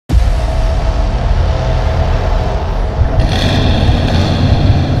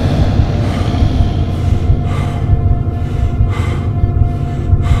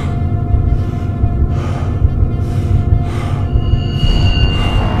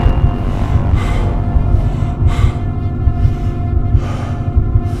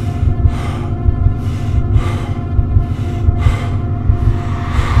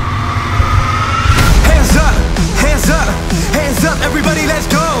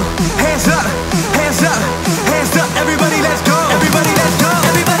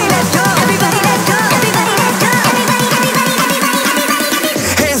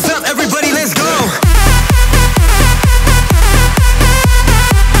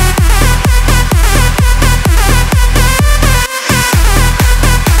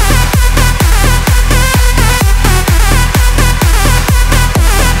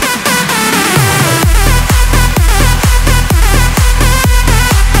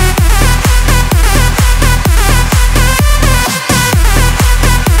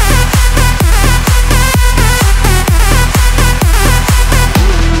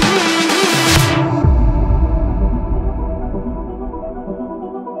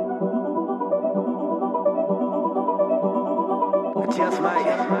just might.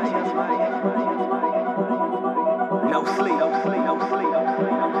 No sleep, no sleep, no sleep.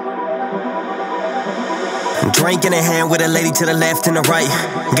 Drink in a hand with a lady to the left and the right.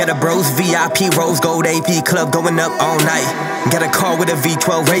 Got a bros VIP rose gold AP club going up all night. Got a car with a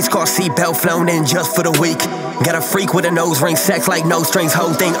V12 race car seatbelt flown in just for the week. Got a freak with a nose ring, sex like no strings,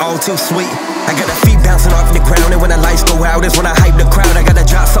 whole thing all too sweet. I got the feet bouncing off the ground, and when the lights go out is when I hype the crowd. I got the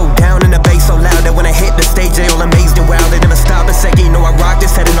drop so down and the bass so loud that when I hit the stage they all amazed and wild. They never stop a second, you know I rock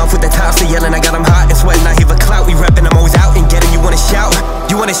this. Heading off with the tops, they yelling, I got them hot and sweating. I hear a clout, we reppin', I'm always out and getting. You wanna shout?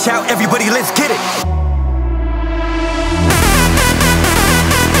 You wanna shout? Everybody, let's get it.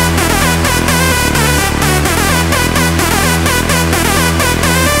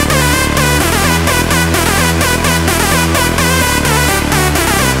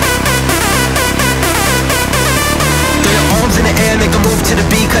 Make a move to the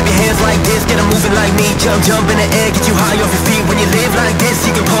beat, clap your hands like this, get them moving like me. Jump, jump in the air, get you high off your feet. When you live like this,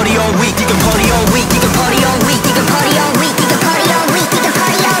 you can party all week, you can party all week, you can party all